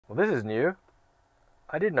Well, this is new.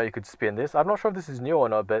 I didn't know you could spin this. I'm not sure if this is new or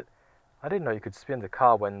not, but I didn't know you could spin the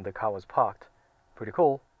car when the car was parked. Pretty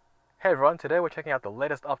cool. Hey everyone, today we're checking out the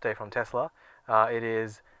latest update from Tesla. It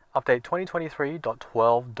is update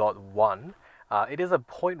 2023.12.1. It is a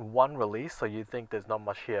 0.1 release, so you'd think there's not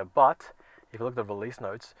much here, but if you look at the release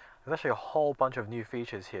notes, there's actually a whole bunch of new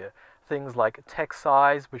features here. Things like text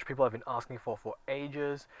size, which people have been asking for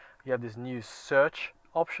ages. You have this new search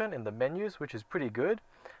option in the menus, which is pretty good.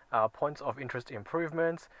 Points of interest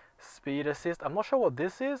improvements, speed assist. I'm not sure what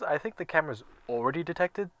this is. I think the camera's already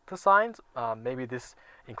detected the signs. Maybe this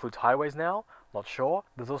includes highways now, not sure.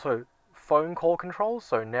 There's also phone call controls,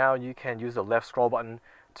 so now you can use the left scroll button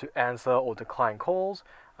to answer or decline calls.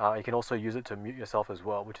 You can also use it to mute yourself as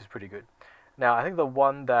well, which is pretty good. Now, I think the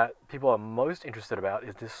one that people are most interested about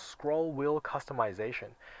is this scroll wheel customization.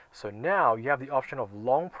 So now you have the option of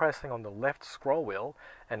long pressing on the left scroll wheel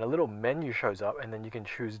and a little menu shows up, and then you can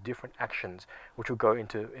choose different actions, which we'll go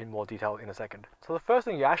into in more detail in a second. So the first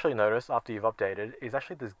thing you actually notice after you've updated is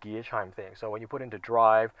actually this gear chime thing. So when you put into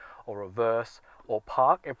drive or reverse or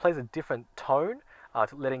park, it plays a different tone,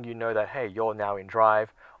 letting you know that, hey, you're now in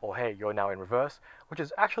drive, or hey, you're now in reverse, which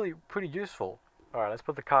is actually pretty useful. Alright, let's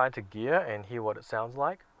put the car into gear and hear what it sounds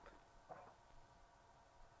like.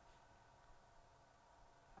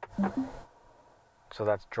 So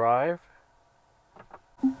that's drive,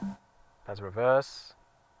 that's reverse,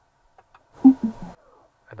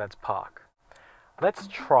 and that's park. Let's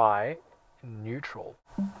try neutral.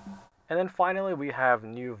 And then finally we have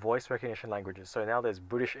new voice recognition languages. So now there's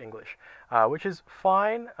British English, which is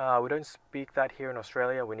fine. We don't speak that here in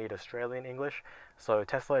Australia. We need Australian English. So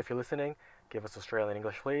Tesla, if you're listening, give us Australian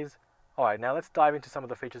English, please. Alright, now let's dive into some of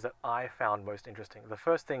the features that I found most interesting. The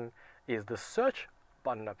first thing is the search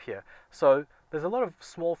button up here. So there's a lot of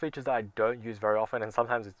small features that I don't use very often, and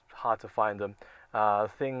sometimes it's hard to find them.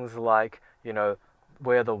 Things like,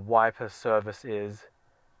 where the wiper service is.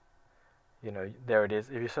 There it is.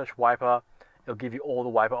 If you search wiper, it'll give you all the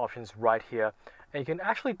wiper options right here. And you can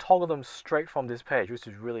actually toggle them straight from this page, which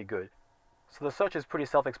is really good. So the search is pretty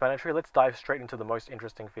self-explanatory. Let's dive straight into the most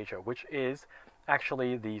interesting feature, which is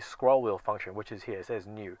actually the scroll wheel function, which is here. It says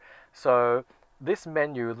new. So this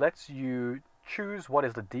menu lets you choose what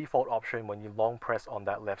is the default option when you long press on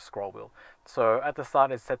that left scroll wheel. So at the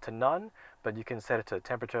start it's set to none, but you can set it to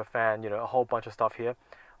temperature, fan, a whole bunch of stuff here.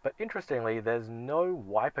 But interestingly, there's no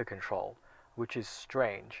wiper control, which is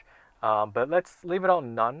strange. But let's leave it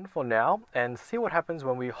on none for now and see what happens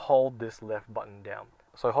when we hold this left button down.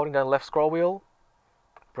 So holding down the left scroll wheel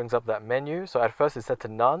brings up that menu. So at first it's set to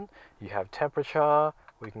none. You have temperature.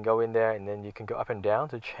 We can go in there and then you can go up and down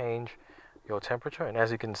to change your temperature. And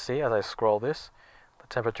as you can see, as I scroll this, the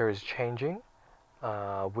temperature is changing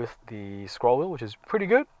with the scroll wheel, which is pretty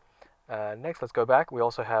good. Next, let's go back. We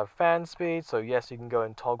also have fan speed. So yes, you can go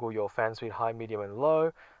and toggle your fan speed high, medium, and low.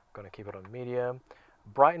 I'm going to keep it on medium.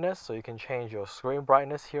 Brightness, so you can change your screen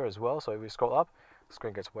brightness here as well. So if we scroll up, the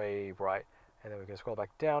screen gets way bright. And then we can scroll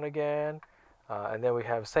back down again. And then we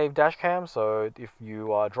have save dash cam. So if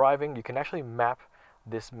you are driving, you can actually map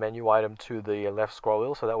this menu item to the left scroll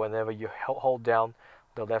wheel so that whenever you hold down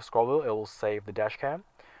the left scroll wheel, it will save the dash cam.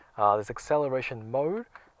 There's acceleration mode.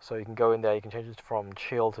 So you can go in there, you can change it from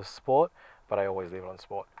chill to sport, but I always leave it on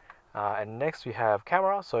sport. And next we have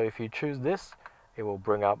camera. So if you choose this, it will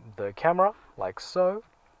bring up the camera like so.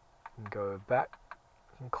 You can go back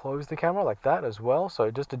and close the camera like that as well.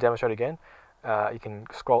 So just to demonstrate again, you can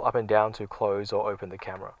scroll up and down to close or open the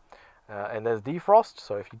camera. And there's defrost,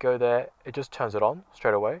 so if you go there, it just turns it on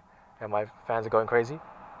straight away. And my fans are going crazy.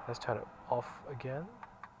 Let's turn it off again.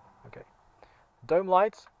 Okay. Dome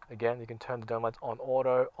lights, again, you can turn the dome lights on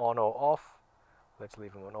auto, on or off. Let's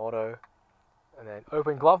leave them on auto. And then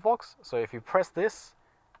open glove box. So if you press this,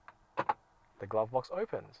 the glove box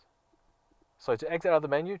opens. So to exit out of the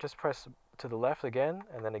menu, just press to the left again,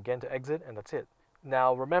 and then again to exit, and that's it.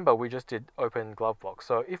 Now remember, we just did open glove box.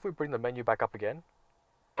 So if we bring the menu back up again,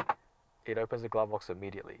 it opens the glove box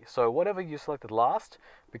immediately. So whatever you selected last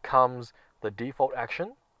becomes the default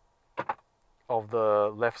action of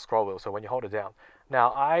the left scroll wheel, so when you hold it down.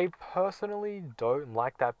 Now I personally don't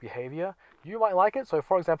like that behavior. You might like it. So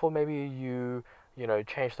for example, maybe you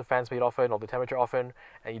change the fan speed often or the temperature often,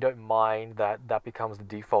 and you don't mind that becomes the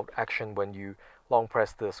default action when you long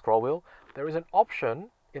press the scroll wheel. There is an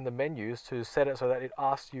option in the menus to set it so that it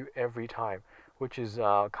asks you every time, which is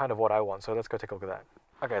kind of what I want. So let's go take a look at that.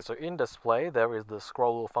 Okay, so in display, there is the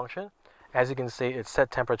scroll wheel function. As you can see, it's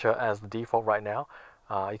set temperature as the default right now.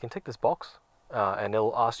 You can tick this box and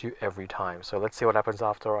it'll ask you every time. So let's see what happens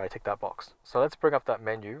after I tick that box. So let's bring up that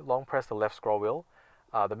menu, long press the left scroll wheel.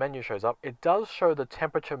 the menu shows up. It does show the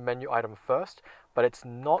temperature menu item first, but it's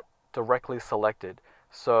not directly selected.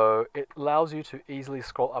 So it allows you to easily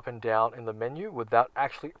scroll up and down in the menu without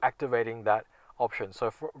actually activating that option.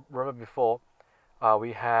 So remember before,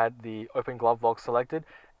 we had the open glove box selected.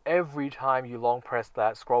 Every time you long press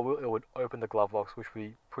that scroll wheel, it would open the glove box, which would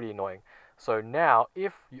be pretty annoying. So now,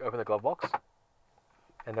 if you open the glove box,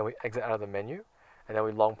 and then we exit out of the menu, and then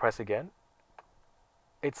we long press again,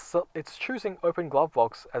 it's choosing open glove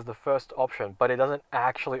box as the first option, but it doesn't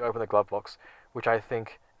actually open the glove box, which I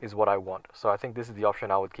think is what I want. So I think this is the option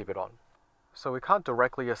I would keep it on. So we can't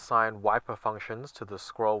directly assign wiper functions to the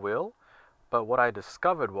scroll wheel, but what I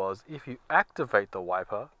discovered was if you activate the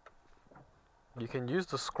wiper, you can use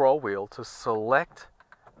the scroll wheel to select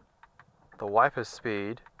the wiper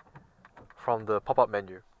speed from the pop-up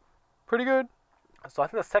menu. Pretty good. So I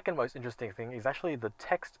think the second most interesting thing is actually the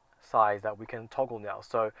text size that we can toggle now.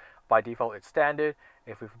 So by default it's standard.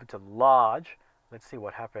 If we flip it to large, let's see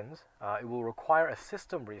what happens. It will require a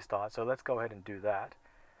system restart, so let's go ahead and do that.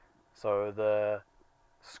 So the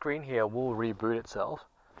screen here will reboot itself.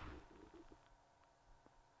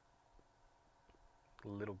 A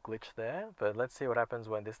little glitch there, but let's see what happens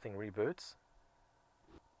when this thing reboots.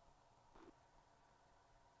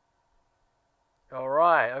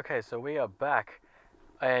 Alright, okay, so we are back.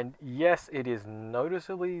 And yes, it is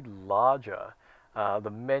noticeably larger. The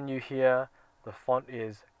menu here, the font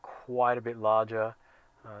is quite a bit larger.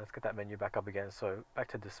 Let's get that menu back up again. So back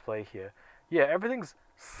to display here. Yeah, everything's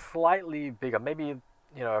slightly bigger. Maybe,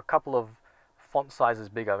 a couple of font sizes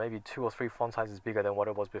bigger. Maybe 2 or 3 font sizes bigger than what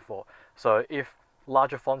it was before. So if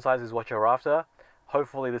larger font size is what you're after,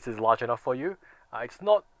 hopefully this is large enough for you. It's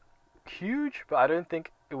not huge, but I don't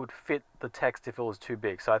think it would fit the text if it was too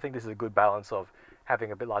big. So I think this is a good balance of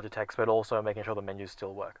having a bit larger text, but also making sure the menus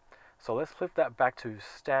still work. So let's flip that back to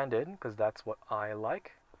standard, because that's what I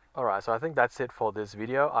like. Alright, so I think that's it for this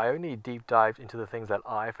video. I only deep dived into the things that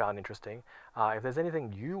I found interesting. If there's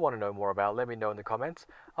anything you want to know more about, let me know in the comments.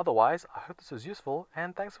 Otherwise, I hope this was useful,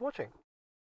 and thanks for watching.